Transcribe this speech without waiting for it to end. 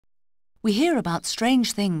We hear about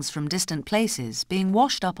strange things from distant places being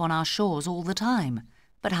washed up on our shores all the time,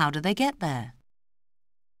 but how do they get there?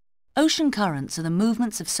 Ocean currents are the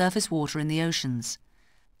movements of surface water in the oceans.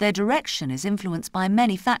 Their direction is influenced by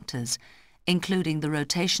many factors, including the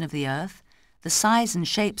rotation of the Earth, the size and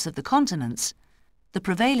shapes of the continents, the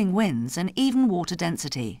prevailing winds, and even water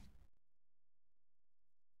density.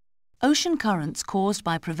 Ocean currents caused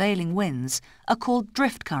by prevailing winds are called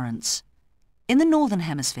drift currents. In the northern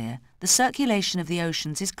hemisphere, the circulation of the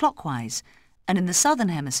oceans is clockwise, and in the southern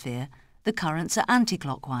hemisphere, the currents are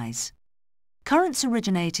anti-clockwise. Currents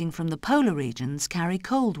originating from the polar regions carry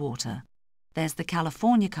cold water. There's the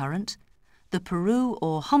California current, the Peru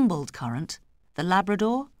or Humboldt current, the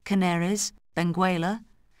Labrador, Canaries, Benguela,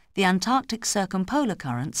 the Antarctic circumpolar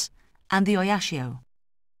currents, and the Oyashio.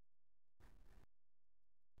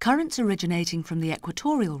 Currents originating from the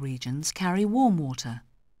equatorial regions carry warm water.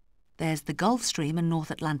 There's the Gulf Stream and North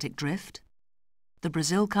Atlantic Drift, the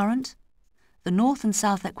Brazil current, the North and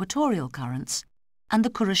South equatorial currents, and the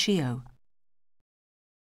Kuroshio.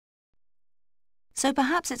 So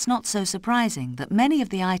perhaps it's not so surprising that many of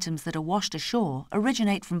the items that are washed ashore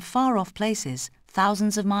originate from far-off places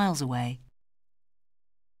thousands of miles away.